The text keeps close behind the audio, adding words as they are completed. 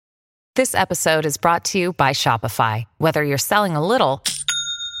This episode is brought to you by Shopify. Whether you're selling a little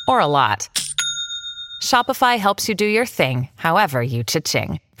or a lot, Shopify helps you do your thing, however you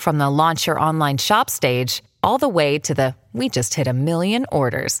cha-ching. From the launch your online shop stage, all the way to the we just hit 1 million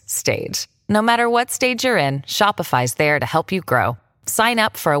orders stage. No matter what stage you're in, Shopify's there to help you grow. Sign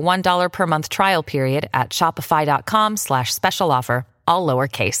up for a $1 per month trial period at shopify.com/special offer, all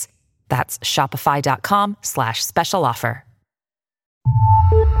lowercase. That's shopify.com/special offer.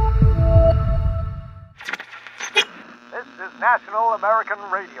 This is National American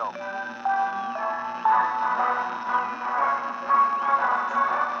Radio.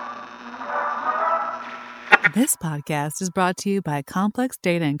 This podcast is brought to you by Complex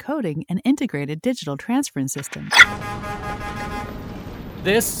Data Encoding and Integrated Digital Transferring Systems.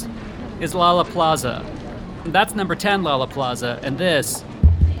 This is Lollaplaza. That's number 10 Lollaplaza, and this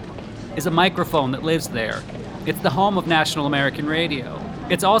is a microphone that lives there. It's the home of National American Radio.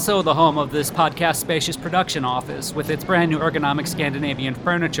 It's also the home of this podcast spacious production office with its brand new ergonomic Scandinavian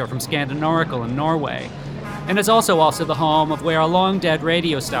furniture from Scandinaurical in Norway. And it's also the home of where a long-dead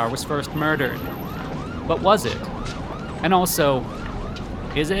radio star was first murdered. But was it? And also,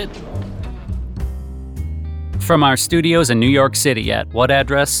 is it? From our studios in New York City at what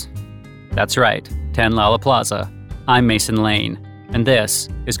address? That's right, 10 Lollaplaza. I'm Mason Lane, and this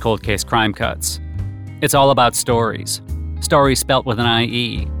is Cold Case Crime Cuts. It's all about stories. Stories spelt with an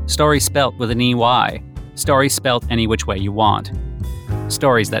I-E. Stories spelt with an E-Y. Stories spelt any which way you want.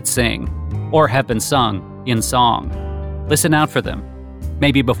 Stories that sing, or have been sung in song. Listen out for them.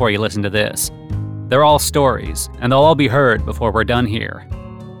 Maybe before you listen to this. They're all stories, and they'll all be heard before we're done here.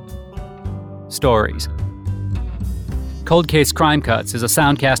 Stories. Cold Case Crime Cuts is a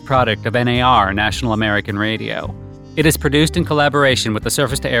Soundcast product of NAR, National American Radio. It is produced in collaboration with the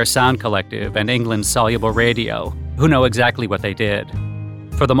Surface to Air Sound Collective and England's Soluble Radio, who know exactly what they did.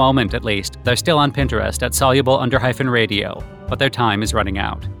 For the moment, at least, they're still on Pinterest at Soluble_Radio, but their time is running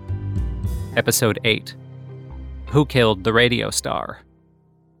out. Episode 8. Who Killed the Radio Star?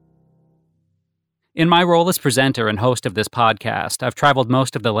 In my role as presenter and host of this podcast, I've traveled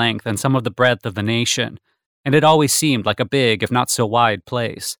most of the length and some of the breadth of the nation, and it always seemed like a big, if not so wide,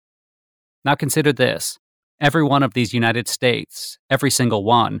 place. Now consider this. Every one of these United States, every single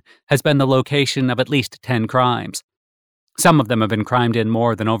one, has been the location of at least 10 crimes. Some of them have been crimed in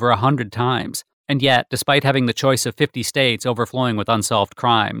more than over 100 times, and yet, despite having the choice of 50 states overflowing with unsolved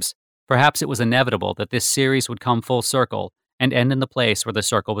crimes, perhaps it was inevitable that this series would come full circle and end in the place where the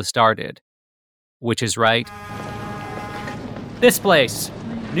circle was started. Which is right. This place,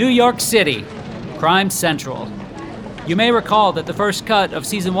 New York City, Crime Central. You may recall that the first cut of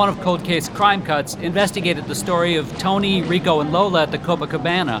Season 1 of Cold Case Crime Cuts investigated the story of Tony, Rico, and Lola at the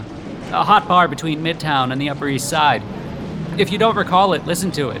Copacabana, a hot bar between Midtown and the Upper East Side. If you don't recall it, listen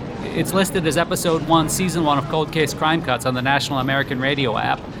to it. It's listed as Episode 1, Season 1 of Cold Case Crime Cuts on the National American Radio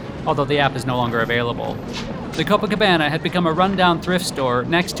app, although the app is no longer available. The Copacabana had become a rundown thrift store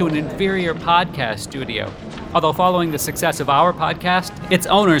next to an inferior podcast studio. Although following the success of our podcast, its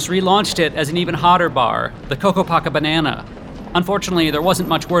owners relaunched it as an even hotter bar, the Cocopacabanana. Unfortunately, there wasn't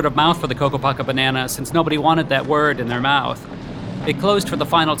much word of mouth for the Cocopacabanana since nobody wanted that word in their mouth. It closed for the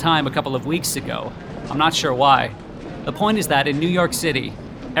final time a couple of weeks ago. I'm not sure why. The point is that in New York City,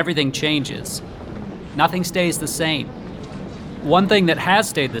 everything changes. Nothing stays the same. One thing that has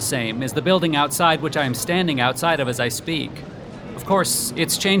stayed the same is the building outside which I am standing outside of as I speak. Of course,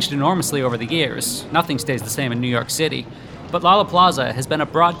 it's changed enormously over the years. Nothing stays the same in New York City. But Lollaplaza has been a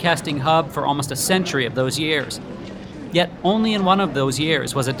broadcasting hub for almost a century of those years. Yet only in one of those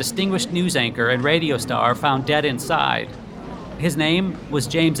years was a distinguished news anchor and radio star found dead inside. His name was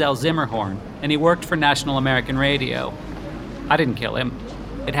James L. Zimmerhorn, and he worked for National American Radio. I didn't kill him.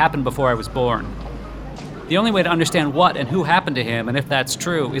 It happened before I was born. The only way to understand what and who happened to him, and if that's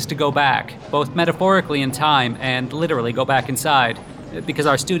true, is to go back, both metaphorically in time and literally go back inside, because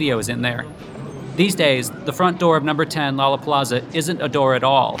our studio is in there. These days, the front door of number 10 Lollaplaza isn't a door at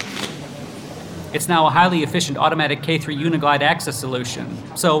all. It's now a highly efficient automatic K3 Uniglide access solution,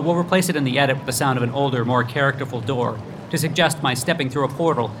 so we'll replace it in the edit with the sound of an older, more characterful door, to suggest my stepping through a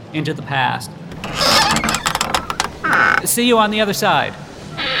portal into the past. See you on the other side.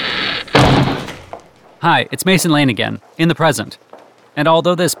 Hi, it's Mason Lane again, in the present. And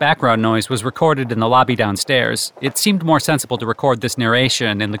although this background noise was recorded in the lobby downstairs, it seemed more sensible to record this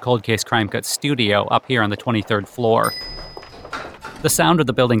narration in the Cold Case Crime Cuts studio up here on the 23rd floor. The sound of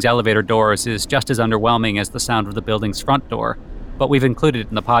the building's elevator doors is just as underwhelming as the sound of the building's front door, but we've included it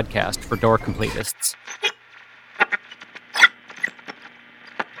in the podcast for door completists.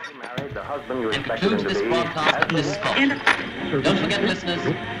 The husband you expected him to be. Don't forget, listeners,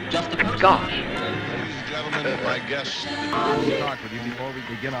 just a gosh. Ladies and gentlemen, my guest. Talk with you before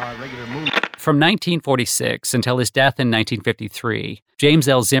we begin our regular movie. From 1946 until his death in 1953, James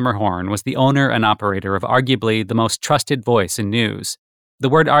L. Zimmerhorn was the owner and operator of arguably the most trusted voice in news. The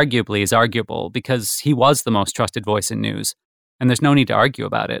word arguably is arguable because he was the most trusted voice in news, and there's no need to argue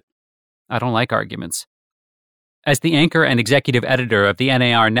about it. I don't like arguments. As the anchor and executive editor of the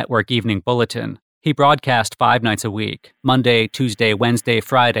NAR Network Evening Bulletin, he broadcast 5 nights a week, Monday, Tuesday, Wednesday,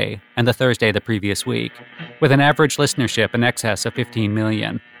 Friday, and the Thursday the previous week, with an average listenership in excess of 15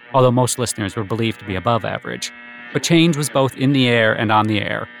 million, although most listeners were believed to be above average. But change was both in the air and on the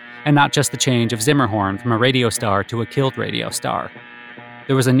air, and not just the change of Zimmerhorn from a radio star to a killed radio star.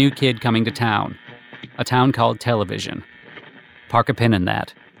 There was a new kid coming to town, a town called television. Park a pin in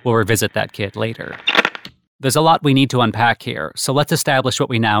that. We'll revisit that kid later. There's a lot we need to unpack here, so let's establish what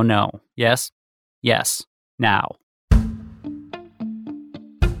we now know, yes? Yes, now.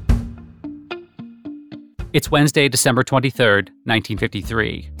 It's Wednesday, December 23rd,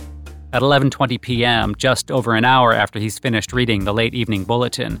 1953. At 11:20 p.m., just over an hour after he's finished reading the late evening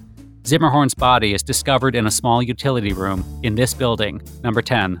bulletin, Zimmerhorn's body is discovered in a small utility room in this building, number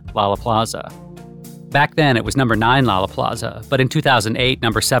 10, Lala Plaza. Back then, it was number 9 Lala Plaza, but in 2008,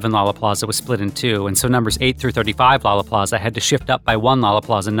 number 7 Lala Plaza was split in two, and so numbers 8 through 35 Lala Plaza had to shift up by 1 Lala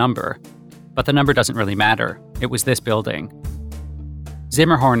Plaza number. But the number doesn't really matter. It was this building.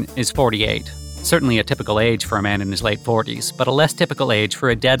 Zimmerhorn is 48, certainly a typical age for a man in his late 40s, but a less typical age for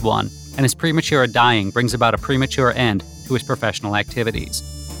a dead one, and his premature dying brings about a premature end to his professional activities.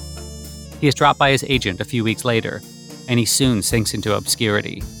 He is dropped by his agent a few weeks later, and he soon sinks into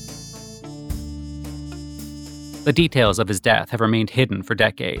obscurity. The details of his death have remained hidden for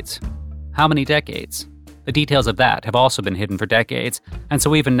decades. How many decades? The details of that have also been hidden for decades, and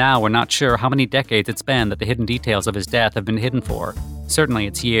so even now we're not sure how many decades it's been that the hidden details of his death have been hidden for. Certainly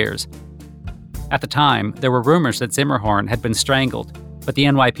it's years. At the time, there were rumors that Zimmerhorn had been strangled, but the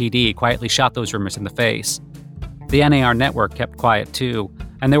NYPD quietly shot those rumors in the face. The NAR network kept quiet too,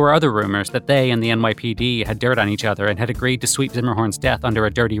 and there were other rumors that they and the NYPD had dirt on each other and had agreed to sweep Zimmerhorn's death under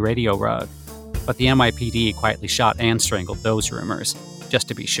a dirty radio rug. But the NYPD quietly shot and strangled those rumors, just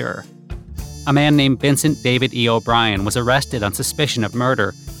to be sure. A man named Vincent David E. O'Brien was arrested on suspicion of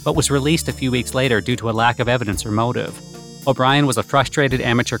murder, but was released a few weeks later due to a lack of evidence or motive. O'Brien was a frustrated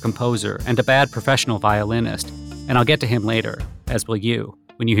amateur composer and a bad professional violinist, and I'll get to him later, as will you,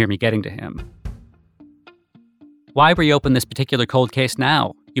 when you hear me getting to him. Why reopen this particular cold case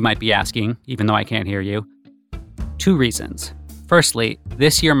now, you might be asking, even though I can't hear you? 2 reasons. Firstly,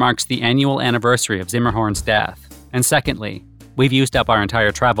 this year marks the annual anniversary of Zimmerhorn's death, and secondly, we've used up our entire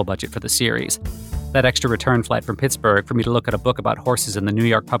travel budget for the series. That extra return flight from Pittsburgh for me to look at a book about horses in the New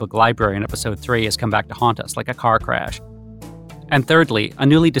York Public Library in episode 3 has come back to haunt us like a car crash. And thirdly, a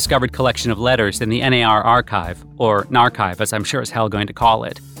newly discovered collection of letters in the NAR archive, or Narchive as I'm sure as hell going to call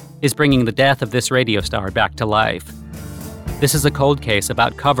it, is bringing the death of this radio star back to life. This is a cold case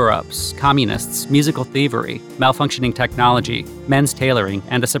about cover-ups, communists, musical thievery, malfunctioning technology, men's tailoring,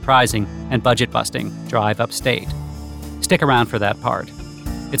 and a surprising and budget-busting drive upstate. Stick around for that part.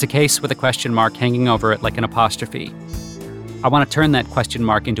 It's a case with a question mark hanging over it like an apostrophe. I want to turn that question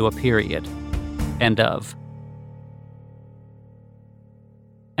mark into a period. End of.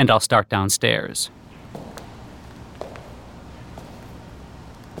 And I'll start downstairs.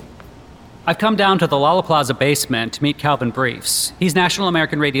 I've come down to the Lala Plaza basement to meet Calvin Briefs. He's National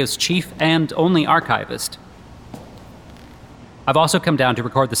American Radio's chief and only archivist. I've also come down to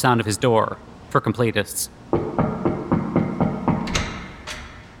record the sound of his door, for completists.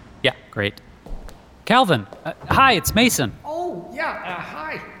 Yeah, great. Calvin, hi, it's Mason. Oh, yeah,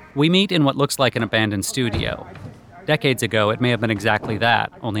 hi. We meet in what looks like an abandoned studio. Decades ago, it may have been exactly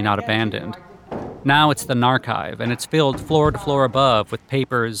that, only not abandoned. Now it's the Narchive, and it's filled floor to floor above with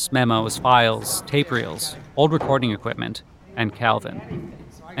papers, memos, files, tape reels, old recording equipment, and Calvin.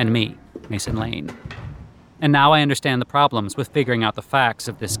 And me, Mason Lane. And now I understand the problems with figuring out the facts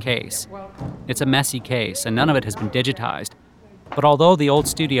of this case. It's a messy case, and none of it has been digitized. But although the old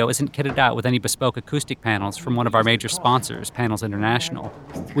studio isn't kitted out with any bespoke acoustic panels from one of our major sponsors, Panels International,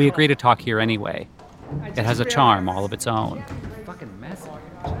 we agree to talk here anyway. It has a charm all of its own.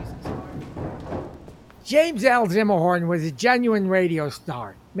 James L. Zimmerhorn was a genuine radio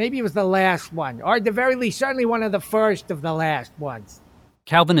star. Maybe he was the last one, or at the very least, certainly one of the first of the last ones.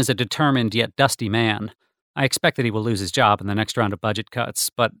 Calvin is a determined yet dusty man. I expect that he will lose his job in the next round of budget cuts,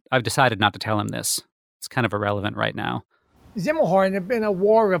 but I've decided not to tell him this. It's kind of irrelevant right now. Zimmerhorn had been a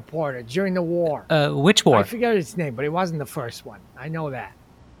war reporter during the war. Which war? I forget his name, but it wasn't the first one. I know that.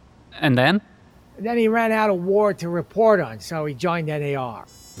 And then? And then he ran out of war to report on, so he joined NAR.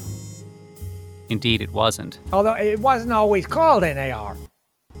 Indeed, it wasn't. Although it wasn't always called NAR.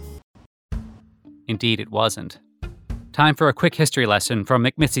 Indeed, it wasn't. Time for a quick history lesson from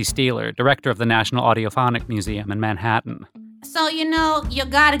McMissy Steeler, director of the National Audiophonic Museum in Manhattan. So, you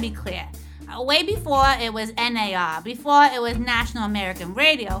gotta be clear. Way before it was NAR, before it was National American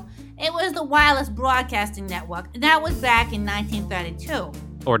Radio, it was the Wireless Broadcasting Network. That was back in 1932.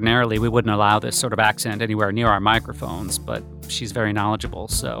 Ordinarily, we wouldn't allow this sort of accent anywhere near our microphones, but she's very knowledgeable,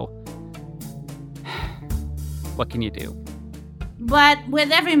 so what can you do? But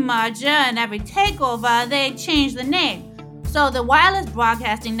with every merger and every takeover, they changed the name. So the Wireless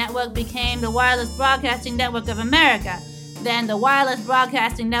Broadcasting Network became the Wireless Broadcasting Network of America, then the Wireless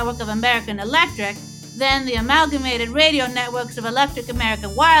Broadcasting Network of American Electric, then the Amalgamated Radio Networks of Electric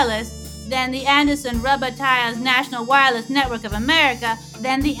American Wireless, then the Anderson Rubber Tires National Wireless Network of America,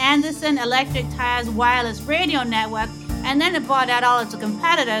 then the Anderson Electric Tires Wireless Radio Network, and then it bought out all its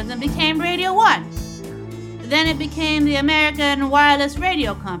competitors and became Radio One. Then it became the American Wireless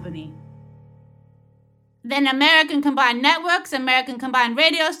Radio Company. Then American Combined Networks, American Combined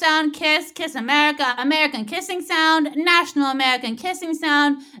Radio Sound, KISS, KISS America, American Kissing Sound, National American Kissing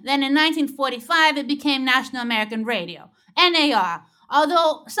Sound. Then in 1945, it became National American Radio, NAR,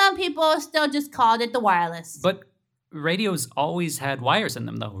 although some people still just called it the wireless. But radios always had wires in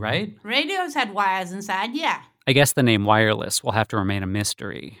them, though, right? Radios had wires inside, yeah. I guess the name wireless will have to remain a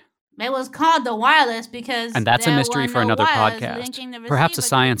mystery. It was called the wireless because And that's a there mystery were for no another wires podcast. linking the Perhaps a receiver to the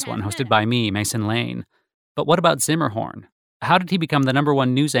science one hosted transmitter. by me, Mason Lane. But what about Zimmerhorn? How did he become the #1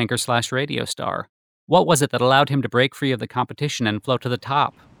 news anchor / radio star? What was it that allowed him to break free of the competition and float to the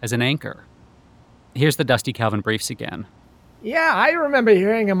top as an anchor? Here's the Dusty Calvin briefs again. Yeah, I remember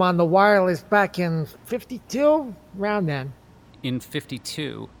hearing him on the wireless back in 52, around then. In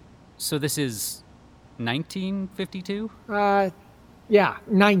 52. So this is 1952? Yeah,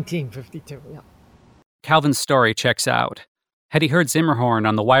 1952, yeah. Calvin's story checks out. Had he heard Zimmerhorn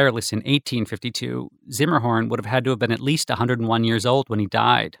on the wireless in 1852, Zimmerhorn would have had to have been at least 101 years old when he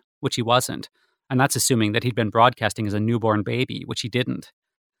died, which he wasn't. And that's assuming that he'd been broadcasting as a newborn baby, which he didn't.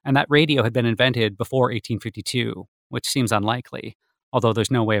 And that radio had been invented before 1852, which seems unlikely, although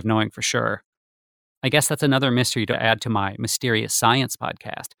there's no way of knowing for sure. I guess that's another mystery to add to my Mysterious Science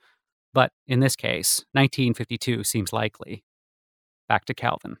podcast. But in this case, 1952 seems likely. Back to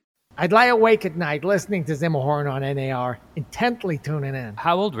Calvin. I'd lie awake at night listening to Zimmerhorn on NAR, intently tuning in.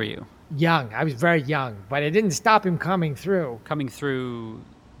 How old were you? Young. I was very young, but it didn't stop him coming through. Coming through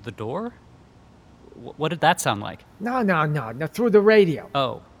the door? What did that sound like? No, through the radio.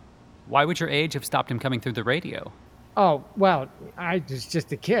 Oh. Why would your age have stopped him coming through the radio? Oh, well, I was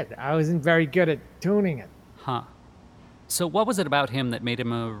just a kid. I wasn't very good at tuning it. Huh. So what was it about him that made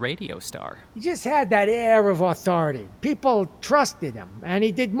him a radio star? He just had that air of authority. People trusted him, and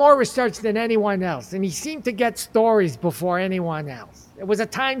he did more research than anyone else, and he seemed to get stories before anyone else. It was a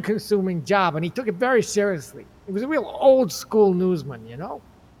time-consuming job, and he took it very seriously. He was a real old-school newsman, you know?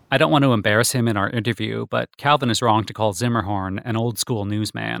 I don't want to embarrass him in our interview, but Calvin is wrong to call Zimmerhorn an old-school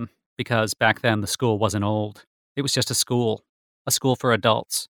newsman, because back then the school wasn't old. It was just a school for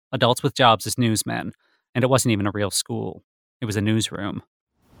adults with jobs as newsmen, and it wasn't even a real school. It was a newsroom.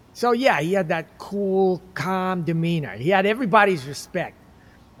 So yeah, he had that cool, calm demeanor. He had everybody's respect.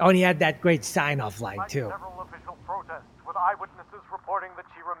 Oh, and he had that great sign-off line, too. Several official protests with eyewitnesses reporting that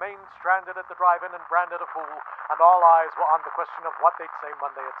she remained stranded at the drive-in and branded a fool, and all eyes were on the question of what they'd say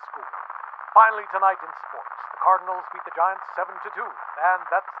Monday at school. Finally tonight in sports, the Cardinals beat the Giants 7-2, and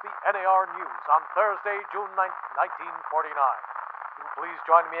that's the NAR News on Thursday, June 9th, 1949. Do please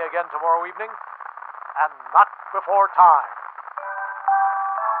join me again tomorrow evening, and not before time.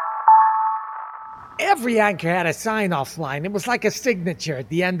 Every anchor had a sign-off line. It was like a signature at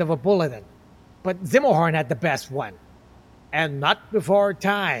the end of a bulletin. But Zimmerhorn had the best one. And not before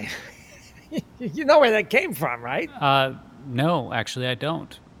time. You know where that came from, right? No, actually I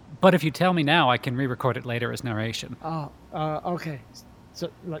don't. But if you tell me now, I can re-record it later as narration. Okay. So,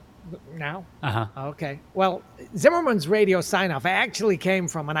 like, now? Uh-huh. Okay. Well, Zimmerman's radio sign-off actually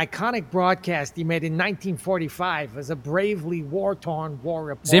came from an iconic broadcast he made in 1945 as a bravely war-torn war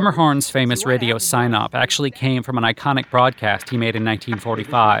reporter. Zimmerhorn's famous radio sign-off actually came from an iconic broadcast he made in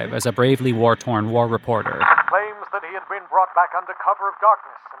 1945 as a bravely war-torn war reporter. Claims that he had been brought back under cover of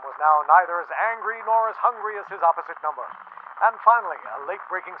darkness and was now neither as angry nor as hungry as his opposite number. And finally, a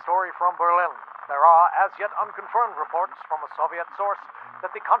late-breaking story from Berlin. There are as yet unconfirmed reports from a Soviet source that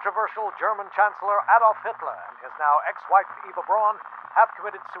the controversial German Chancellor Adolf Hitler and his now ex-wife Eva Braun have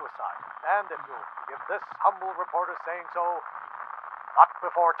committed suicide. And if you'll forgive this humble reporter saying so, not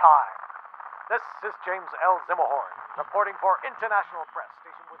before time. This is James L. Zimmerhorn, reporting for International Press,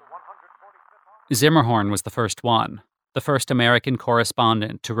 station with 145th... Zimmerhorn was the first one, the first American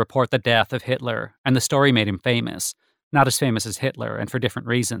correspondent to report the death of Hitler, and the story made him famous. Not as famous as Hitler, and for different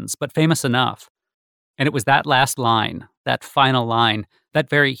reasons, but famous enough. And it was that last line, that final line, that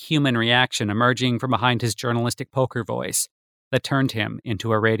very human reaction emerging from behind his journalistic poker voice, that turned him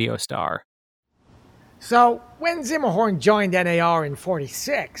into a radio star. So, when Zimmerhorn joined NAR in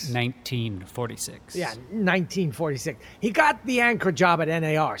 1946. Yeah, 1946. He got the anchor job at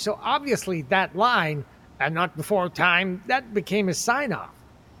NAR. So obviously that line, and not before time, that became his sign-off.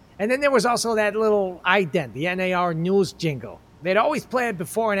 And then there was also that little ident, the NAR news jingle. They'd always play it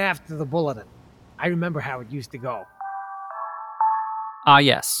before and after the bulletin. I remember how it used to go. Ah,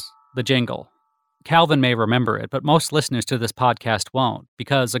 yes, the jingle. Calvin may remember it, but most listeners to this podcast won't,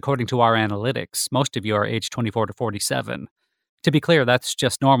 because according to our analytics, most of you are aged 24 to 47. To be clear, that's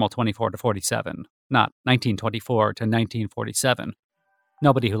just normal 24 to 47, not 1924 to 1947.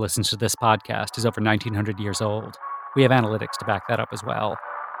 Nobody who listens to this podcast is over 1900 years old. We have analytics to back that up as well.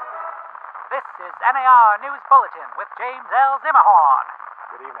 This is NAR News Bulletin with James L. Zimmerhorn.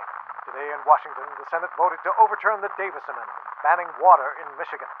 Good evening. Today in Washington, the Senate voted to overturn the Davis Amendment, banning water in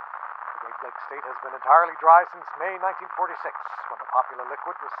Michigan. The Great Lakes state has been entirely dry since May 1946, when the popular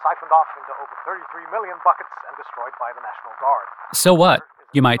liquid was siphoned off into over 33 million buckets and destroyed by the National Guard. So what,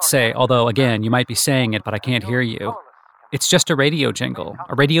 you might say, although again, you might be saying it, but I can't hear you. It's just a radio jingle.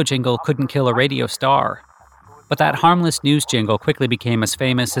 A radio jingle couldn't kill a radio star. But that harmless news jingle quickly became as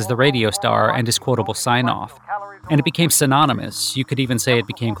famous as the radio star and his quotable sign-off. And it became synonymous, you could even say it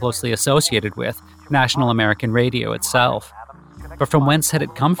became closely associated with, National American Radio itself. But from whence had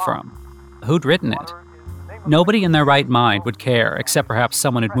it come from? Who'd written it? Nobody in their right mind would care, except perhaps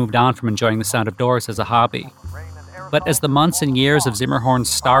someone who'd moved on from enjoying the sound of doors as a hobby. But as the months and years of Zimmerhorn's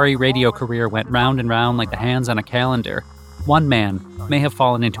starry radio career went round and round like the hands on a calendar, one man may have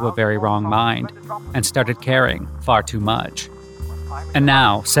fallen into a very wrong mind and started caring far too much. And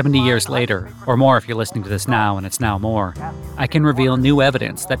now, 70 years later, or more if you're listening to this now and it's now more, I can reveal new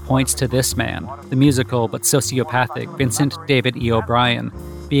evidence that points to this man, the musical but sociopathic Vincent David E. O'Brien,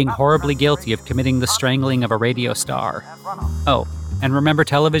 being horribly guilty of committing the strangling of a radio star. Oh, and remember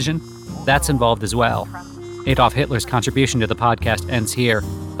television? That's involved as well. Adolf Hitler's contribution to the podcast ends here,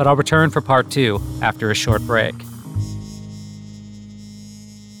 but I'll return for part 2 after a short break.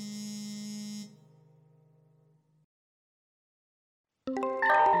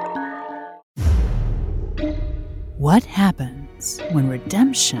 What happens when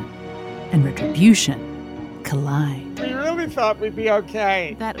redemption and retribution collide? We really thought we'd be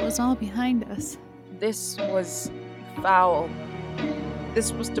okay. That was all behind us. This was foul.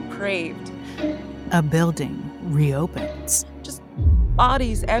 This was depraved. A building reopens. Just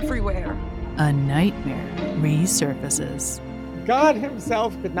bodies everywhere. A nightmare resurfaces. God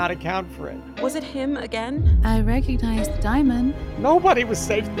himself could not account for it. Was it him again? I recognized the diamond. Nobody was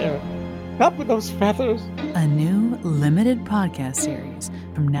safe there. Not with those feathers. A new limited podcast series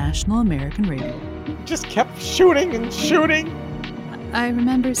from National American Radio. Just kept shooting and shooting. I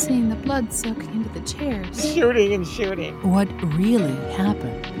remember seeing the blood soak into the chairs. Shooting and shooting. What really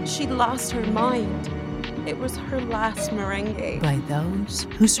happened She lost her mind. It was her last merengue. by those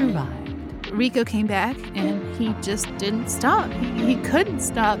who survived. Rico came back and he just didn't stop. He couldn't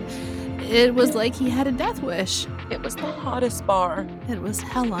stop. It was like he had a death wish. It was the hottest bar. It was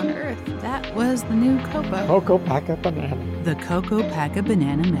hell on earth. That was the new Copa. Coco Paca Banana. The Coco Paca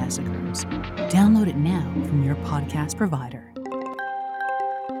Banana Massacres. Download it now from your podcast provider.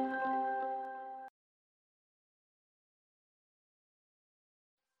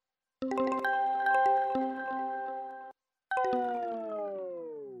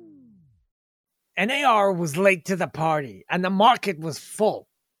 NAR was late to the party, and the market was full.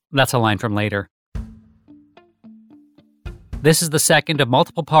 That's a line from later. This is the second of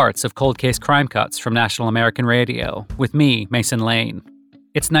multiple parts of Cold Case Crime Cuts from National American Radio, with me, Mason Lane.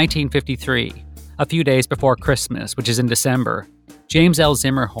 It's 1953, a few days before Christmas, which is in December. James L.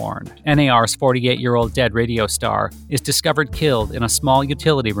 Zimmerhorn, NAR's 48-year-old dead radio star, is discovered killed in a small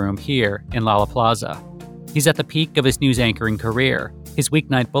utility room here in Lala Plaza. He's at the peak of his news anchoring career. His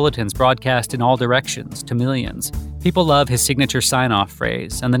weeknight bulletins broadcast in all directions to millions. People love his signature sign-off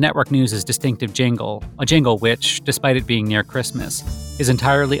phrase and the network news' distinctive jingle, a jingle which, despite it being near Christmas, is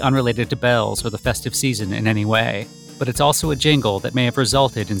entirely unrelated to bells or the festive season in any way. But it's also a jingle that may have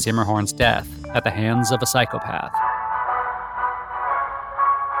resulted in Zimmerhorn's death at the hands of a psychopath.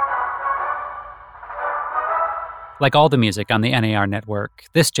 Like all the music on the NAR network,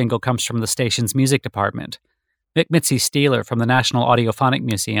 this jingle comes from the station's music department. Mick Mitzi Steeler from the National Audiophonic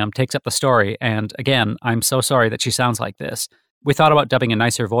Museum takes up the story, and again, I'm so sorry that she sounds like this. We thought about dubbing a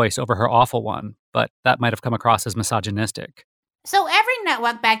nicer voice over her awful one, but that might have come across as misogynistic. So every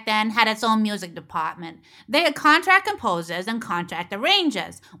network back then had its own music department. They had contract composers and contract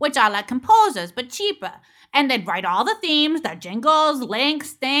arrangers, which are like composers but cheaper. And they'd write all the themes, their jingles,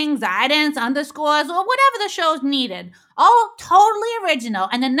 links, things, idents, underscores, or whatever the shows needed. All totally original,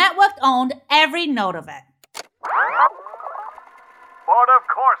 and the network owned every note of it. But of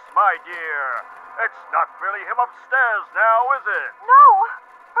course, my dear. It's not really him upstairs now, is it? No!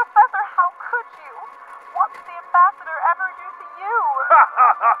 Professor, how could you? What's the ambassador ever do to you? Ha ha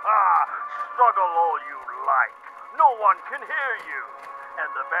ha ha! Struggle all you like. No one can hear you. And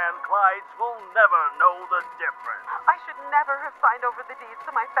the Van Clydes will never know the difference. I should never have signed over the deeds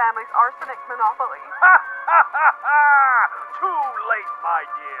to my family's arsenic monopoly. Ha ha ha ha! Too late, my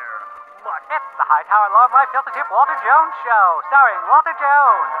dear. It's the Hightower Long Life Filter Tip Walter Jones Show, starring Walter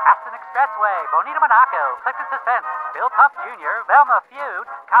Jones, Aston Expressway, Bonita Monaco, Clifton Suspense, Bill Puff Jr., Velma Feud,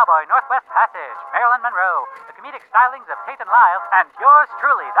 Cowboy Northwest Passage, Marilyn Monroe, the comedic stylings of Tate and Lyle, and yours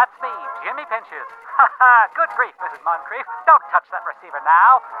truly, that's me, Jimmy Pinches. Ha ha, good grief, Mrs. Moncrief, don't touch that receiver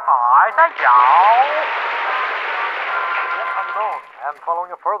now. I say yow. Unknown, and following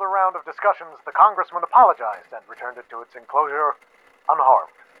a further round of discussions, the congressman apologized and returned it to its enclosure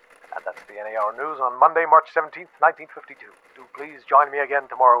unharmed. And that's the NAR News on Monday, March 17th, 1952. Do please join me again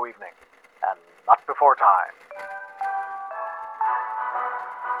tomorrow evening. And not before time.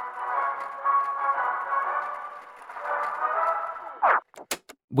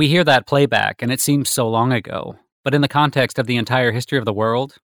 We hear that playback, and it seems so long ago. But in the context of the entire history of the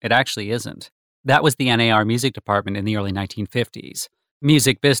world, it actually isn't. That was the NAR music department in the early 1950s.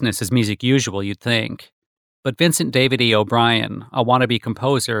 Music business is music usual, you'd think. But Vincent David E. O'Brien, a wannabe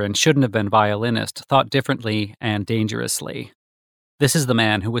composer and shouldn't have been violinist, thought differently and dangerously. This is the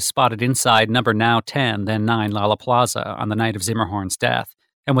man who was spotted inside number now 10, then 9 Lala Plaza on the night of Zimmerhorn's death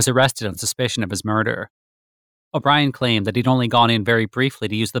and was arrested on suspicion of his murder. O'Brien claimed that he'd only gone in very briefly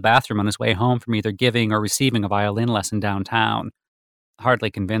to use the bathroom on his way home from either giving or receiving a violin lesson downtown. Hardly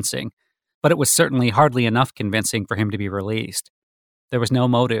convincing, but it was certainly hardly enough convincing for him to be released. There was no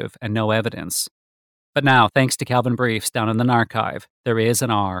motive and no evidence. But now, thanks to Calvin Briefs down in the Narchive, there is and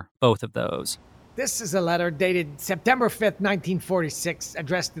are both of those. This is a letter dated September 5th, 1946,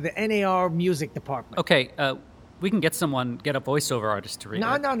 addressed to the NAR Music Department. Okay, we can get a voiceover artist to read it.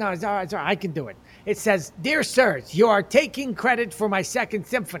 No, it's all right, I can do it. It says, Dear Sirs, you are taking credit for my second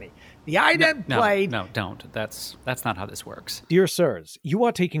symphony. The ident played... No, don't. That's not how this works. Dear Sirs, you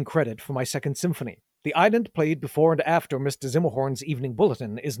are taking credit for my second symphony. The ident played before and after Mr. Zimmerhorn's evening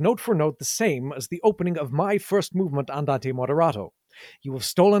bulletin is note for note the same as the opening of my first movement Andante Moderato. You have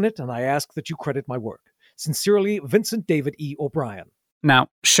stolen it, and I ask that you credit my work. Sincerely, Vincent David E. O'Brien. Now,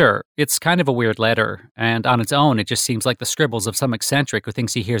 sure, it's kind of a weird letter, and on its own it just seems like the scribbles of some eccentric who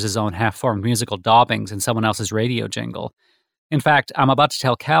thinks he hears his own half-formed musical daubings in someone else's radio jingle. In fact, I'm about to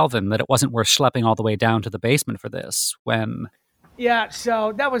tell Calvin that it wasn't worth schlepping all the way down to the basement for this, when... Yeah,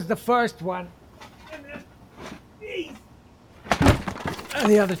 so that was the first one.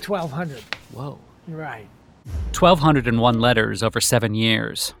 And the other 1,200. Whoa. Right. 1,201 letters over 7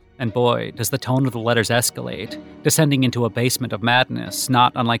 years. And boy, does the tone of the letters escalate, descending into a basement of madness,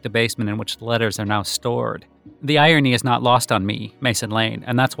 not unlike the basement in which the letters are now stored. The irony is not lost on me, Mason Lane,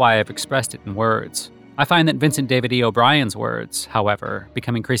 and that's why I've expressed it in words. I find that Vincent David E. O'Brien's words, however,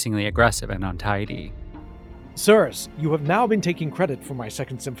 become increasingly aggressive and untidy. Sirs, you have now been taking credit for my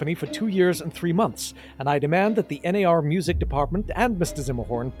second symphony for 2 years and 3 months, and I demand that the NAR Music Department and Mr.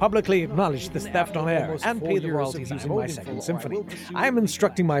 Zimmerhorn publicly acknowledge this theft on air and pay the royalties using my second symphony. I am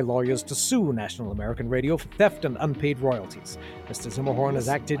instructing my lawyers to sue National American Radio for theft and unpaid royalties. Mr. Zimmerhorn has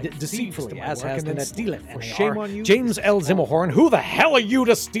acted deceitfully, as has the steal it. For shame on you, James L. Zimmerhorn. Who the hell are you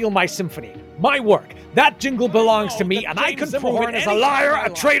to steal my symphony? My work. That jingle belongs to me, and I can prove it as a liar, a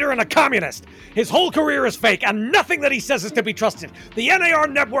traitor, and a communist. His whole career is fake, and nothing that he says is to be trusted. The NAR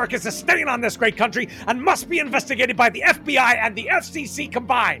network is a stain on this great country and must be investigated by the FBI and the FCC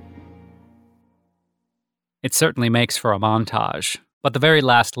combined. It certainly makes for a montage. But the very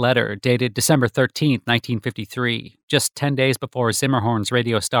last letter, dated December 13th, 1953, just 10 days before Zimmerhorn's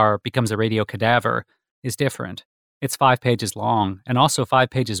radio star becomes a radio cadaver, is different. It's 5 pages long, and also 5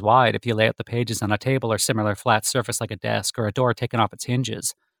 pages wide if you lay out the pages on a table or similar flat surface like a desk or a door taken off its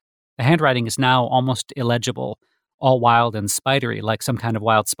hinges. The handwriting is now almost illegible, all wild and spidery like some kind of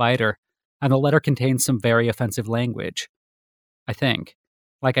wild spider, and the letter contains some very offensive language. I think.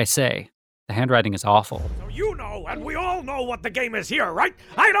 Like I say, The handwriting is awful. So you know, and we all know what the game is here, right?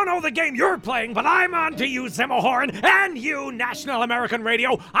 I don't know the game you're playing, but I'm on to you, Zimmerhorn, and you, National American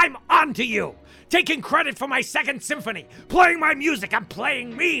Radio. I'm on to you. Taking credit for my second symphony, playing my music, and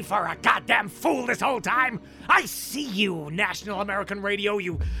playing me for a goddamn fool this whole time. I see you, National American Radio,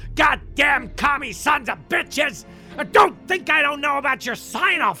 you goddamn commie sons of bitches. Don't think I don't know about your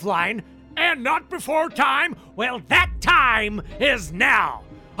sign-off line. And not before time? Well, that time is now.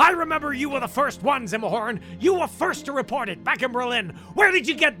 I remember you were the first one, Zimmerhorn. You were first to report it back in Berlin. Where did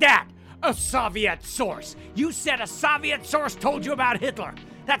you get that? A Soviet source. You said a Soviet source told you about Hitler.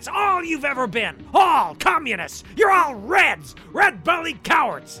 That's all you've ever been. All communists. You're all Reds. Red-bellied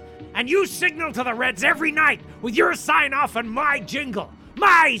cowards. And you signal to the Reds every night with your sign-off and my jingle.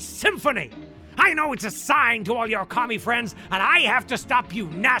 My symphony. I know it's a sign to all your commie friends, and I have to stop you,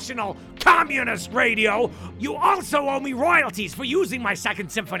 National Communist Radio. You also owe me royalties for using my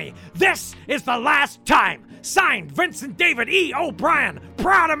second symphony. This is the last time. Signed, Vincent David E. O'Brien,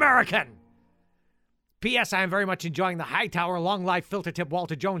 proud American. P.S. I am very much enjoying the Hightower Long Life Filter Tip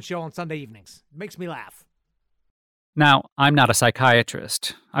Walter Jones show on Sunday evenings. It makes me laugh. Now, I'm not a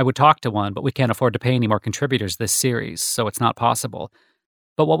psychiatrist. I would talk to one, but we can't afford to pay any more contributors this series, so it's not possible.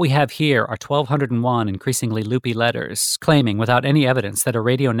 But what we have here are 1,201 increasingly loopy letters claiming without any evidence that a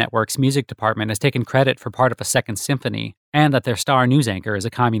radio network's music department has taken credit for part of a second symphony and that their star news anchor is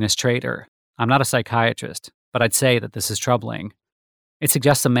a communist traitor. I'm not a psychiatrist, but I'd say that this is troubling. It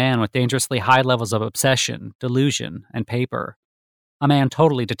suggests a man with dangerously high levels of obsession, delusion, and paper. A man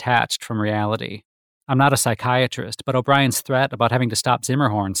totally detached from reality. I'm not a psychiatrist, but O'Brien's threat about having to stop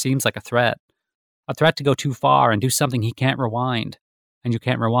Zimmerhorn seems like a threat. A threat to go too far and do something he can't rewind. And you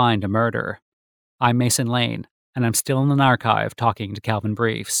can't rewind a murder. I'm Mason Lane, and I'm still in an archive talking to Calvin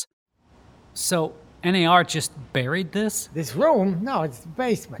Briefs. So, NAR just buried this? This room? No, it's the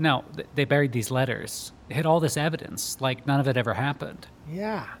basement. No, they buried these letters. They hid all this evidence, like none of it ever happened.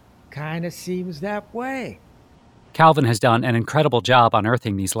 Yeah, kinda seems that way. Calvin has done an incredible job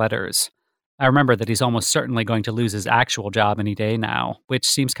unearthing these letters. I remember that he's almost certainly going to lose his actual job any day now, which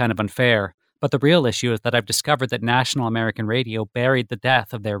seems kind of unfair. But the real issue is that I've discovered that National American Radio buried the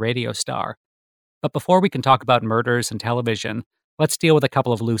death of their radio star. But before we can talk about murders and television, let's deal with a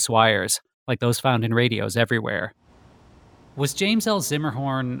couple of loose wires, like those found in radios everywhere. Was James L.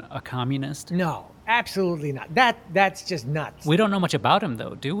 Zimmerhorn a communist? No, absolutely not. That's just nuts. We don't know much about him,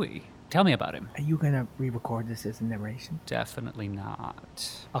 though, do we? Tell me about him. Are you gonna re-record this as a narration? Definitely not.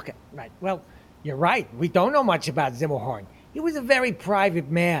 Okay, right. Well, you're right. We don't know much about Zimmerhorn. He was a very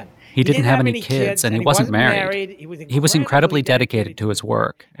private man. He didn't have any kids, and he wasn't married. He was incredibly dedicated to his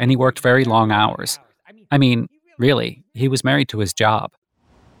work, and he worked very long hours. I mean, really, he was married to his job.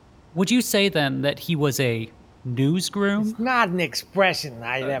 Would you say, then, that he was a newsgroom? It's not an expression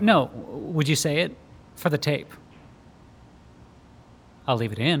I'd ever... No, would you say it? For the tape. I'll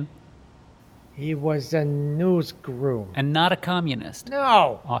leave it in. He was a newsgroom. And not a communist?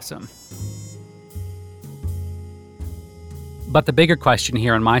 No. Awesome. But the bigger question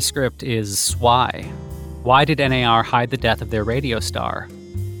here in my script is why? Why did NAR hide the death of their radio star?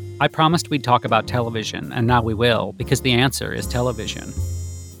 I promised we'd talk about television, and now we will, because the answer is television.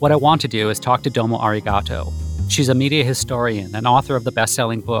 What I want to do is talk to Domo Arigato. She's a media historian and author of the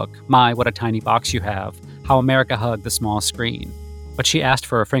best-selling book, My, What a Tiny Box You Have, How America Hugged the Small Screen. But she asked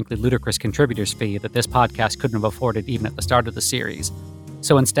for a frankly ludicrous contributor's fee that this podcast couldn't have afforded even at the start of the series.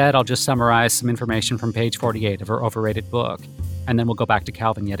 So instead, I'll just summarize some information from page 48 of her overrated book, and then we'll go back to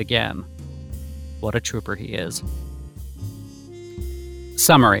Calvin yet again. What a trooper he is.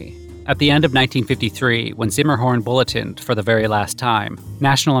 Summary. At the end of 1953, when Zimmerhorn bulletined for the very last time,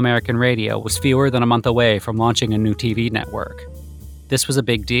 National American Radio was fewer than a month away from launching a new TV network. This was a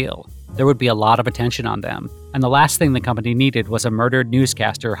big deal. There would be a lot of attention on them, and the last thing the company needed was a murdered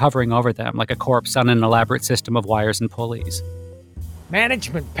newscaster hovering over them like a corpse on an elaborate system of wires and pulleys.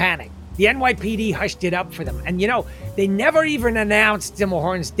 Management panicked. The NYPD hushed it up for them. And they never even announced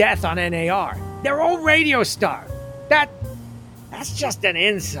Zimmerhorn's death on NAR. Their own radio star. That's just an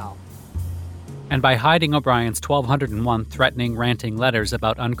insult. And by hiding O'Brien's 1,201 threatening, ranting letters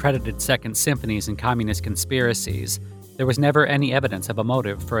about uncredited second symphonies and communist conspiracies, there was never any evidence of a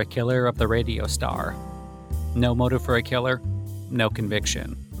motive for a killer of the radio star. No motive for a killer, no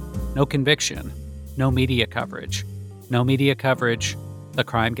conviction. No conviction, no media coverage. No media coverage, the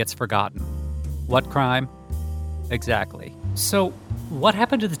crime gets forgotten. What crime? Exactly. So, what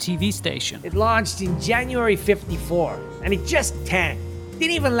happened to the TV station? It launched in January '54, and it just tanked.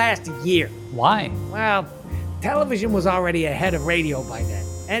 Didn't even last a year. Why? Well, television was already ahead of radio by then.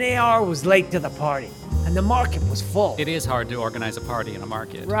 NAR was late to the party, and the market was full. It is hard to organize a party in a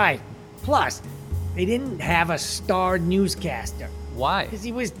market. Right. Plus, they didn't have a starred newscaster. Why? Because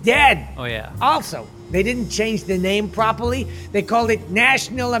he was dead. Oh, yeah. Also, they didn't change the name properly. They called it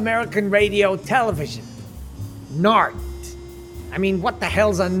National American Radio Television. NART. I mean, what the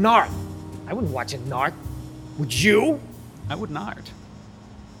hell's a NART? I wouldn't watch a NART. Would you? I would not.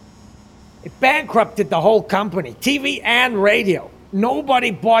 It bankrupted the whole company, TV and radio.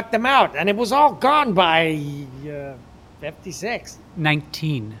 Nobody bought them out, and it was all gone by 56.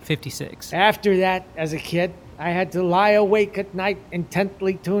 1956. After that, as a kid, I had to lie awake at night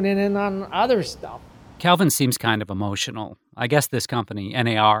intently tuning in on other stuff. Calvin seems kind of emotional. I guess this company,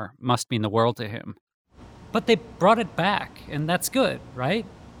 NAR, must mean the world to him. But they brought it back, and that's good, right?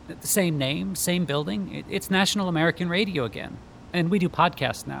 The same name, same building. It's National American Radio again. And we do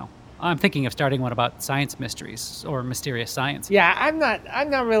podcasts now. I'm thinking of starting one about science mysteries or mysterious science. Yeah, I'm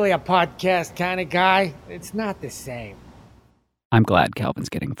not really a podcast kind of guy. It's not the same. I'm glad Calvin's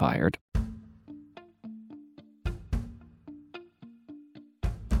getting fired.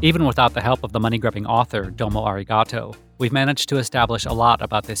 Even without the help of the money-grubbing author, Domo Arigato, we've managed to establish a lot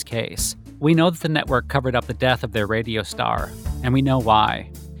about this case. We know that the network covered up the death of their radio star, and we know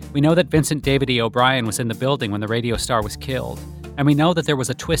why. We know that Vincent Davide O'Brien was in the building when the radio star was killed, and we know that there was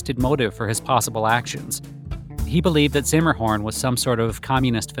a twisted motive for his possible actions. He believed that Zimmerhorn was some sort of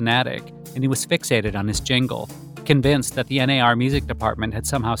communist fanatic, and he was fixated on his jingle, convinced that the NAR music department had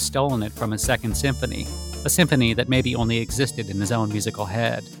somehow stolen it from his Second Symphony, a symphony that maybe only existed in his own musical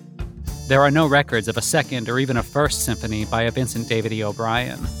head. There are no records of a second or even a first symphony by a Vincent Davide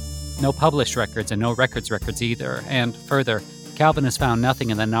O'Brien. No published records and no records either, and further, Calvin has found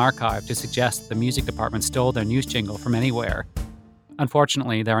nothing in the archive to suggest that the music department stole their news jingle from anywhere.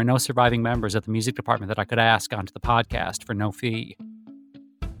 Unfortunately, there are no surviving members of the music department that I could ask onto the podcast for no fee.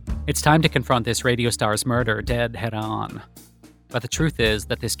 It's time to confront this radio star's murder dead head-on. But the truth is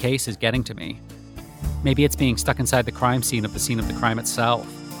that this case is getting to me. Maybe it's being stuck inside the crime scene of the crime itself.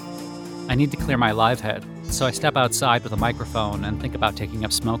 I need to clear my live head, so I step outside with a microphone and think about taking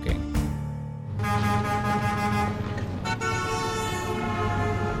up smoking.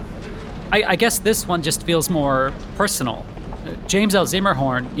 I guess this one just feels more personal. James L.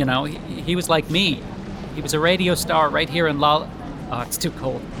 Zimmerhorn, he was like me. He was a radio star right here in Oh, it's too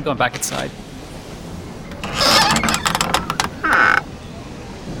cold. I'm going back inside.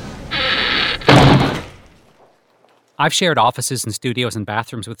 I've shared offices and studios and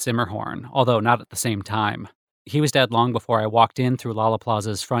bathrooms with Zimmerhorn, although not at the same time. He was dead long before I walked in through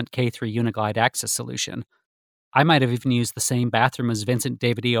Lollaplaza's front K3 Uniglide access solution. I might have even used the same bathroom as Vincent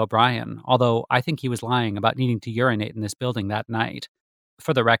Davide O'Brien, although I think he was lying about needing to urinate in this building that night.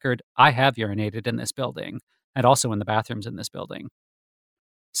 For the record, I have urinated in this building, and also in the bathrooms in this building.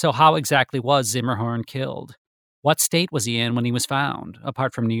 So how exactly was Zimmerhorn killed? What state was he in when he was found,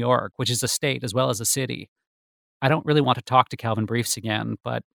 apart from New York, which is a state as well as a city? I don't really want to talk to Calvin Briefs again,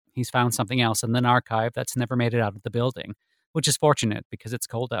 but he's found something else in the archive that's never made it out of the building, which is fortunate because it's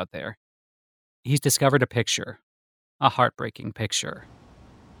cold out there. He's discovered a picture. A heartbreaking picture.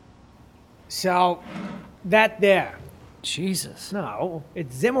 So, that there. Jesus. No,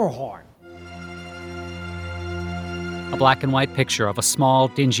 it's Zimmerhorn. A black and white picture of a small,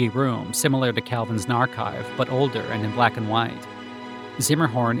 dingy room, similar to Calvin's archive, but older and in black and white.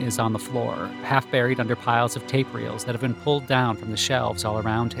 Zimmerhorn is on the floor, half buried under piles of tape reels that have been pulled down from the shelves all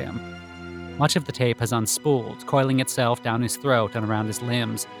around him. Much of the tape has unspooled, coiling itself down his throat and around his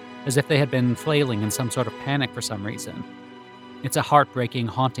limbs, as if they had been flailing in some sort of panic for some reason. It's a heartbreaking,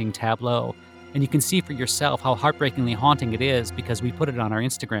 haunting tableau, and you can see for yourself how heartbreakingly haunting it is because we put it on our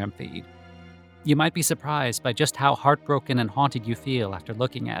Instagram feed. You might be surprised by just how heartbroken and haunted you feel after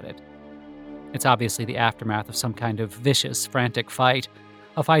looking at it. It's obviously the aftermath of some kind of vicious, frantic fight,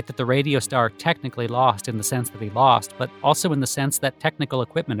 a fight that the radio star technically lost in the sense that he lost, but also in the sense that technical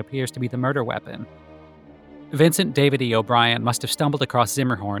equipment appears to be the murder weapon. Vincent Davide O'Brien must have stumbled across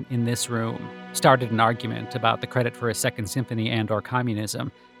Zimmerhorn in this room, started an argument about the credit for his Second Symphony and/or communism,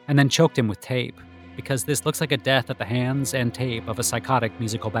 and then choked him with tape, because this looks like a death at the hands and tape of a psychotic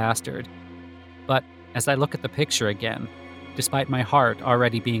musical bastard. But as I look at the picture again, despite my heart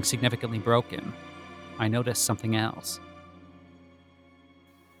already being significantly broken, I notice something else.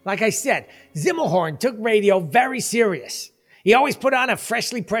 Like I said, Zimmerhorn took radio very serious. He always put on a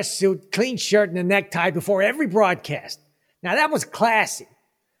freshly pressed suit, clean shirt, and a necktie before every broadcast. Now, that was classy.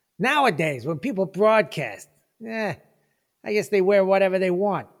 Nowadays, when people broadcast, I guess they wear whatever they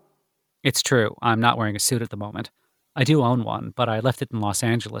want. It's true. I'm not wearing a suit at the moment. I do own one, but I left it in Los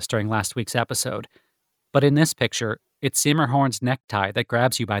Angeles during last week's episode. But in this picture, it's Zimmerhorn's necktie that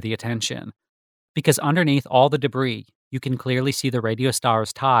grabs you by the attention. Because underneath all the debris, You can clearly see the radio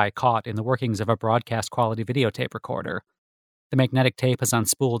star's tie caught in the workings of a broadcast-quality videotape recorder. The magnetic tape is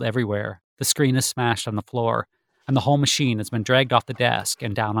unspooled everywhere, the screen is smashed on the floor, and the whole machine has been dragged off the desk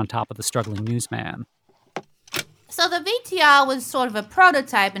and down on top of the struggling newsman. So the VTR was sort of a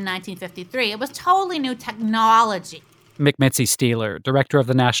prototype in 1953. It was totally new technology. McMitzi Steeler, director of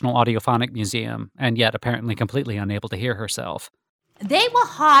the National Audiophonic Museum, and yet apparently completely unable to hear herself. They were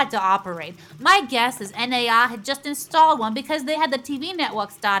hard to operate. My guess is NAR had just installed one because they had the TV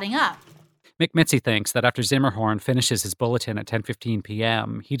network starting up. McMitzi thinks that after Zimmerhorn finishes his bulletin at 10:15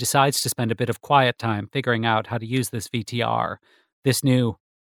 p.m., he decides to spend a bit of quiet time figuring out how to use this VTR, this new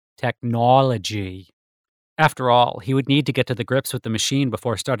technology. After all, he would need to get to the grips with the machine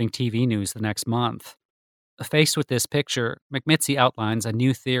before starting TV news the next month. Faced with this picture, McMitzi outlines a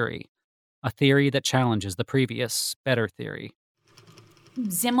new theory, a theory that challenges the previous, better theory.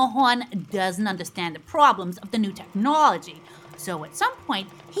 Zimmerhorn doesn't understand the problems of the new technology, so at some point,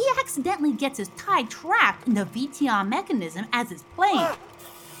 he accidentally gets his tie trapped in the VTR mechanism as it's playing.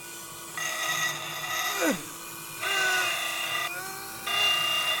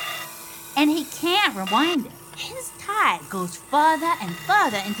 And he can't rewind it. His tie goes further and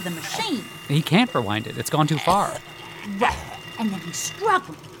further into the machine. He can't rewind it. It's gone too far. Right. And then he's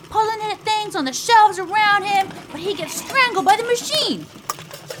struggling, pulling at things on the shelves around him, but he gets strangled by the machine.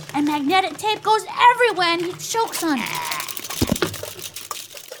 And magnetic tape goes everywhere and he chokes on it.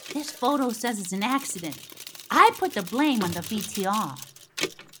 This photo says it's an accident. I put the blame on the VTR.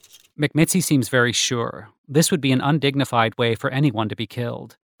 McMitzi seems very sure. This would be an undignified way for anyone to be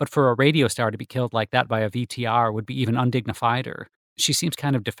killed. But for a radio star to be killed like that by a VTR would be even undignifieder. She seems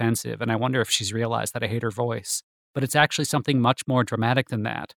kind of defensive, and I wonder if she's realized that I hate her voice. But it's actually something much more dramatic than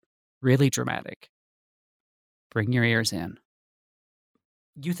that. Really dramatic. Bring your ears in.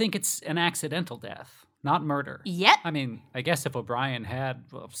 You think it's an accidental death, not murder? Yep. I mean, I guess if O'Brien had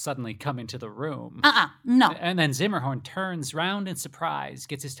suddenly come into the room... no. And then Zimmerhorn turns round in surprise,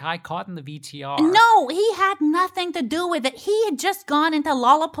 gets his tie caught in the VTR. No, he had nothing to do with it. He had just gone into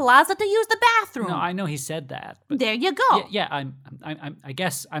Lollapalooza to use the bathroom. No, I know he said that. But there you go. I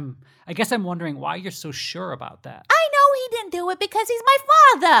guess I'm wondering why you're so sure about that. I know he didn't do it because he's my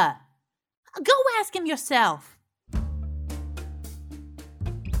father. Go ask him yourself.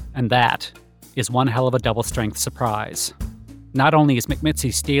 And that is one hell of a double-strength surprise. Not only is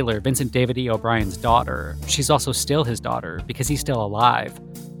McMitzi Steeler Vincent David E. O'Brien's daughter, she's also still his daughter because he's still alive.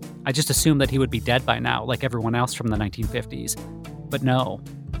 I just assumed that he would be dead by now, like everyone else from the 1950s. But no.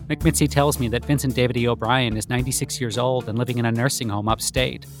 McMitzi tells me that Vincent David E. O'Brien is 96 years old and living in a nursing home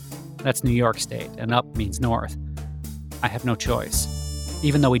upstate. That's New York State, and up means north. I have no choice.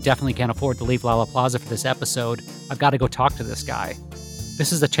 Even though we definitely can't afford to leave Lollapalooza for this episode, I've got to go talk to this guy.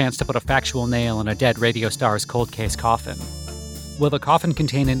 This is a chance to put a factual nail in a dead radio star's cold case coffin. Will the coffin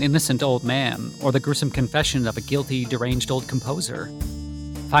contain an innocent old man, or the gruesome confession of a guilty, deranged old composer?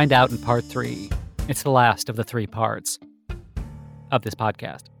 Find out in part 3. It's the last of the 3 parts of this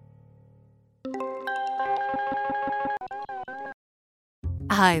podcast.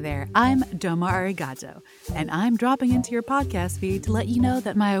 Hi there, I'm Doma Arigato, and I'm dropping into your podcast feed to let you know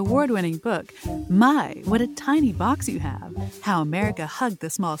that my award-winning book, My, What a Tiny Box You Have, How America Hugged the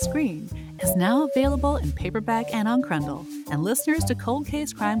Small Screen, is now available in paperback and on Krundle, and listeners to Cold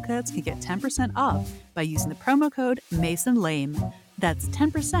Case Crime Cuts can get 10% off by using the promo code MASONLAME. That's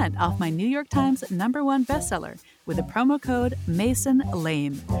 10% off my New York Times #1 bestseller with the promo code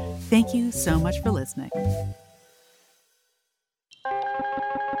MASONLAME. Thank you so much for listening.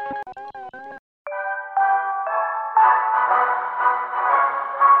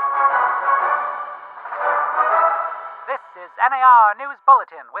 NAR News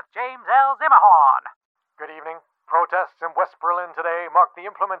Bulletin with James L. Zimmerhorn. Good evening. Protests in West Berlin today mark the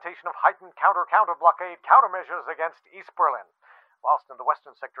implementation of heightened counter-blockade countermeasures against East Berlin. Whilst in the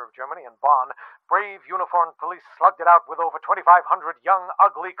western sector of Germany and Bonn, brave uniformed police slugged it out with over 2,500 young,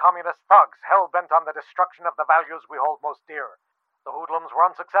 ugly communist thugs hell-bent on the destruction of the values we hold most dear. The hoodlums were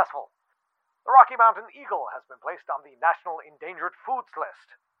unsuccessful. The Rocky Mountain eagle has been placed on the National Endangered Foods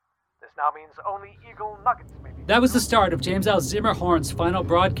List. This now means only eagle nuggets may be... That was the start of James L. Zimmerhorn's final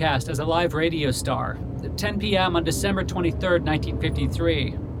broadcast as a live radio star, at 10 p.m. on December 23rd,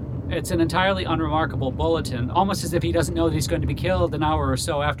 1953. It's an entirely unremarkable bulletin, almost as if he doesn't know that he's going to be killed an hour or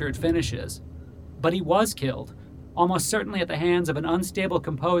so after it finishes. But he was killed, almost certainly at the hands of an unstable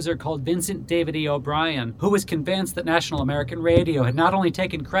composer called Vincent David E. O'Brien, who was convinced that National American Radio had not only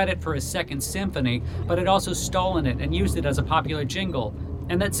taken credit for his Second Symphony, but had also stolen it and used it as a popular jingle,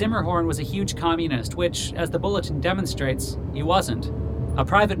 and that Zimmerhorn was a huge communist, which, as the bulletin demonstrates, he wasn't. A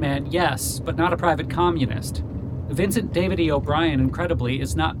private man, yes, but not a private communist. Vincent David E. O'Brien, incredibly,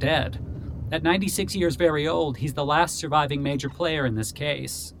 is not dead. At 96 years very old, he's the last surviving major player in this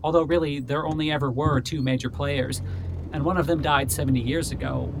case, although really there only ever were 2 major players, and one of them died 70 years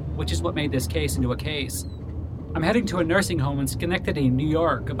ago, which is what made this case into a case. I'm heading to a nursing home in Schenectady, New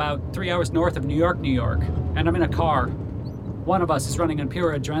York, about 3 hours north of New York, and I'm in a car. One of us is running on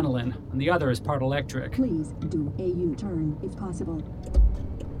pure adrenaline, and the other is part electric. Please do a U-turn if possible.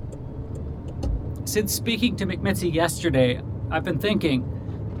 Since speaking to McMitzy yesterday, I've been thinking,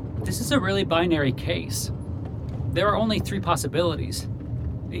 this is a really binary case. There are only 3 possibilities.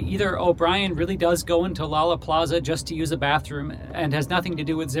 Either O'Brien really does go into Lala Plaza just to use a bathroom and has nothing to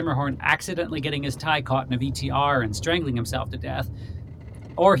do with Zimmerhorn accidentally getting his tie caught in a VTR and strangling himself to death,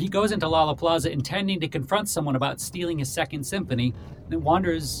 or he goes into Lala Plaza intending to confront someone about stealing his second symphony, and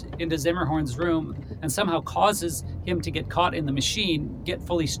wanders into Zimmerhorn's room and somehow causes him to get caught in the machine, get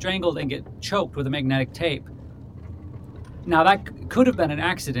fully strangled, and get choked with a magnetic tape. Now, that could have been an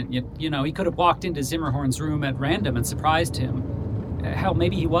accident. You know, he could have walked into Zimmerhorn's room at random and surprised him. Hell,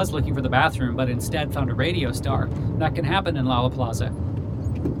 maybe he was looking for the bathroom, but instead found a radio star. That can happen in Lala Plaza.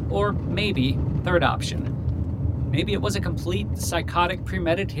 Or maybe, third option, maybe it was a complete, psychotic,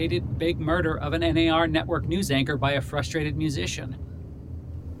 premeditated big murder of an NAR network news anchor by a frustrated musician.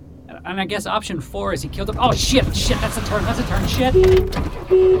 And I guess option 4 is he killed him. Oh, shit, that's a turn, shit.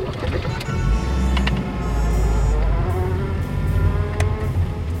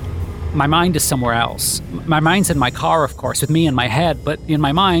 My mind is somewhere else. My mind's in my car, of course, with me in my head, but in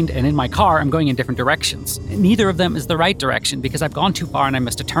my mind and in my car, I'm going in different directions. Neither of them is the right direction because I've gone too far and I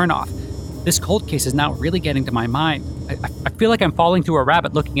missed a turnoff. This cold case is now really getting to my mind. I feel like I'm falling through a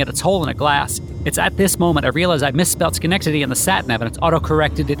rabbit looking at its hole in a glass. It's at this moment I realize I misspelled Schenectady in the sat-nav and it's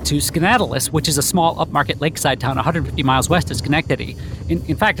auto-corrected it to Skenatalus, which is a small upmarket lakeside town 150 miles west of Schenectady.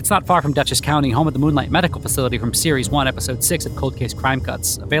 In fact, it's not far from Dutchess County, home of the Moonlight Medical Facility from Series 1, Episode 6 of Cold Case Crime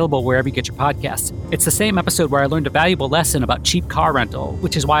Cuts, available wherever you get your podcasts. It's the same episode where I learned a valuable lesson about cheap car rental,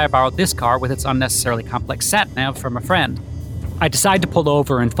 which is why I borrowed this car with its unnecessarily complex sat-nav from a friend. I decide to pull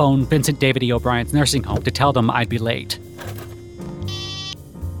over and phone Vincent David E. O'Brien's nursing home to tell them I'd be late.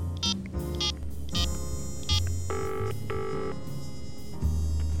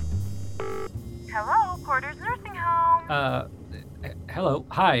 Hello, Porter's Nursing Home. Hello.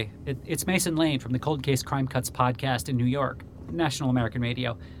 Hi. It's Mason Lane from the Cold Case Crime Cuts podcast in New York, National American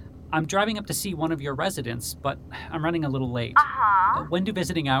Radio. I'm driving up to see one of your residents, but I'm running a little late. When do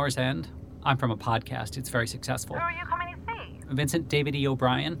visiting hours end? I'm from a podcast. It's very successful. Who are you coming to see? Vincent David E.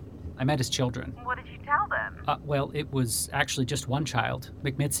 O'Brien. I met his children. What did you tell them? Well, it was actually just one child.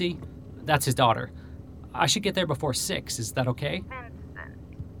 McMitzy. That's his daughter. I should get there before 6. Is that okay? Vincent.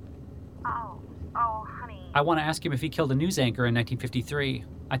 Oh, honey. I want to ask him if he killed a news anchor in 1953.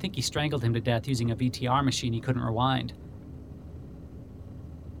 I think he strangled him to death using a VTR machine he couldn't rewind.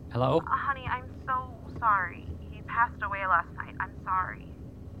 Hello? Honey, I'm so sorry. He passed away last night. I'm sorry.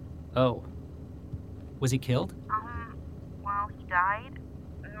 Oh. Was he killed? Well, he died.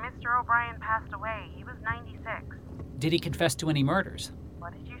 Mr. O'Brien passed away. He was 96. Did he confess to any murders?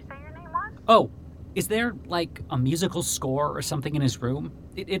 What did you say your name was? Oh, is there, like, a musical score or something in his room?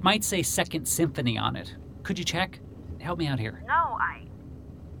 It might say Second Symphony on it. Could you check? Help me out here. No,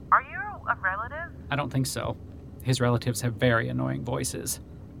 Are you a relative? I don't think so. His relatives have very annoying voices.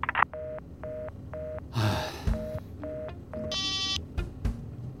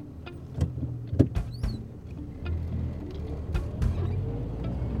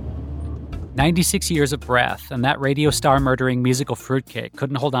 96 years of breath, and that radio star murdering musical fruitcake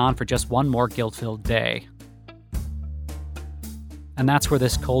couldn't hold on for just one more guilt-filled day. And that's where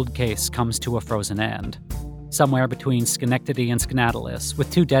this cold case comes to a frozen end. Somewhere between Schenectady and Skenatalus, with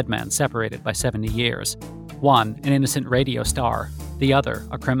 2 dead men separated by 70 years. One, an innocent radio star. The other,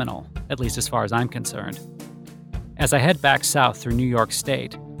 a criminal, at least as far as I'm concerned. As I head back south through New York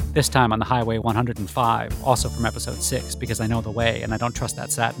State, this time on the Highway 105, also from Episode 6, because I know the way and I don't trust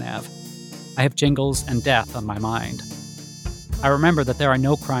that sat-nav, I have jingles and death on my mind. I remember that there are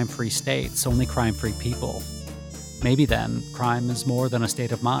no crime-free states, only crime-free people. Maybe then, crime is more than a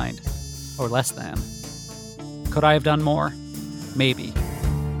state of mind. Or less than. Could I have done more? Maybe.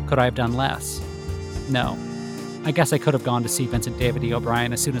 Could I have done less? No. I guess I could have gone to see Vincent David E.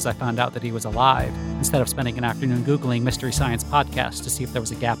 O'Brien as soon as I found out that he was alive, instead of spending an afternoon Googling Mystery Science podcasts to see if there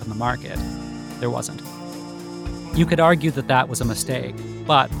was a gap in the market. There wasn't. You could argue that that was a mistake,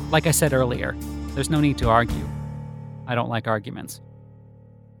 but, like I said earlier, there's no need to argue. I don't like arguments.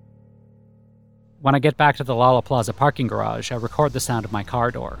 When I get back to the Lala Plaza parking garage, I record the sound of my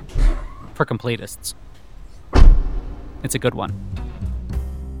car door. For completists. It's a good one.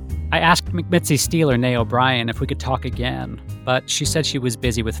 I asked McMitzy Steeler Nay O'Brien if we could talk again, but she said she was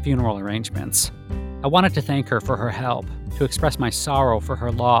busy with funeral arrangements. I wanted to thank her for her help, to express my sorrow for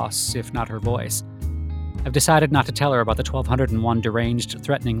her loss, if not her voice. I've decided not to tell her about the 1201 deranged,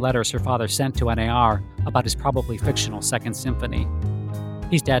 threatening letters her father sent to NAR about his probably fictional Second Symphony.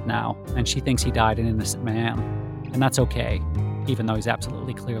 He's dead now, and she thinks he died an innocent man. And that's okay, even though he's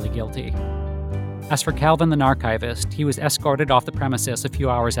absolutely clearly guilty. As for Calvin the archivist, he was escorted off the premises a few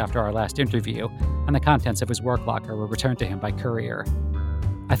hours after our last interview, and the contents of his work locker were returned to him by courier.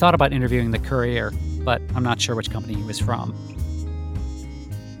 I thought about interviewing the courier, but I'm not sure which company he was from.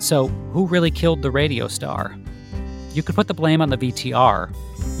 So, who really killed the radio star? You could put the blame on the VTR.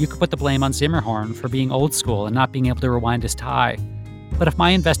 You could put the blame on Zimmerhorn for being old school and not being able to rewind his tie. But if my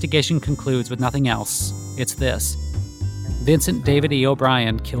investigation concludes with nothing else, it's this. Vincent David E.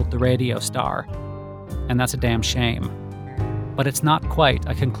 O'Brien killed the radio star. And that's a damn shame. But it's not quite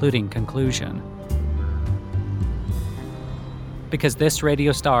a concluding conclusion. Because this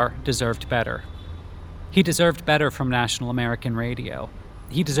radio star deserved better. He deserved better from National American Radio.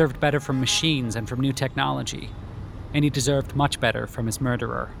 He deserved better from machines and from new technology. And he deserved much better from his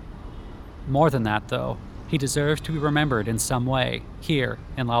murderer. More than that, though, he deserves to be remembered in some way, here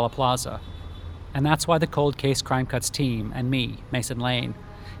in Lollaplaza. And that's why the Cold Case Crime Cuts team and me, Mason Lane,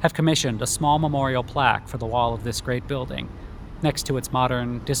 have commissioned a small memorial plaque for the wall of this great building, next to its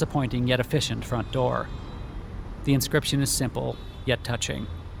modern, disappointing yet efficient front door. The inscription is simple, yet touching.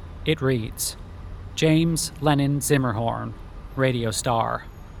 It reads, James Lennon Zimmerhorn, Radio Star,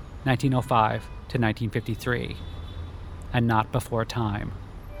 1905 to 1953, and not before time.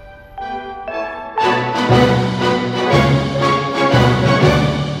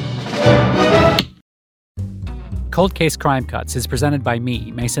 Cold Case Crime Cuts is presented by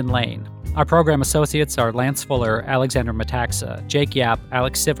me, Mason Lane. Our program associates are Lance Fuller, Alexander Metaxa, Jake Yap,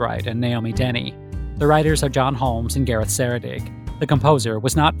 Alex Sivright, and Naomi Denny. The writers are John Holmes and Gareth Saradig. The composer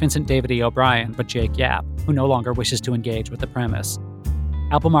was not Vincent David E. O'Brien, but Jake Yap, who no longer wishes to engage with the premise.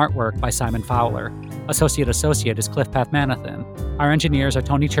 Album artwork by Simon Fowler. Associate is Cliff Pathmanathan. Our engineers are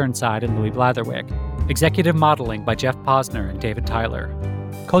Tony Churnside and Louis Blatherwick. Executive modeling by Jeff Posner and David Tyler.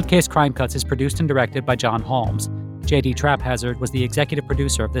 Cold Case Crime Cuts is produced and directed by John Holmes. J.D. Traphazard was the executive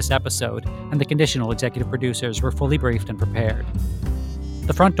producer of this episode, and the conditional executive producers were fully briefed and prepared.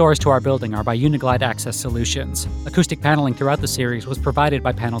 The front doors to our building are by Uniglide Access Solutions. Acoustic paneling throughout the series was provided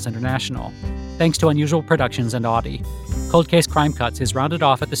by Panels International. Thanks to Unusual Productions and Audi. Cold Case Crime Cuts is rounded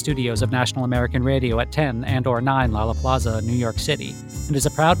off at the studios of National American Radio at 10 and or 9 Lollaplaza, New York City, and is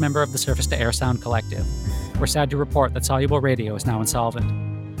a proud member of the Surface to Air Sound Collective. We're sad to report that Soluble Radio is now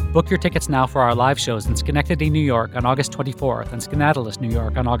insolvent. Book your tickets now for our live shows in Schenectady, New York on August 24th and Skaneateles, New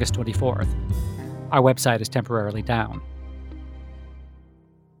York on August 24th. Our website is temporarily down.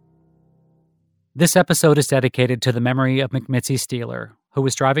 This episode is dedicated to the memory of McMitzy Steeler, who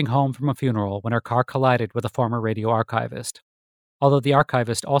was driving home from a funeral when her car collided with a former radio archivist. Although the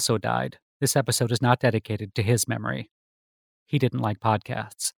archivist also died, this episode is not dedicated to his memory. He didn't like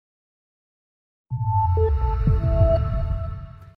podcasts.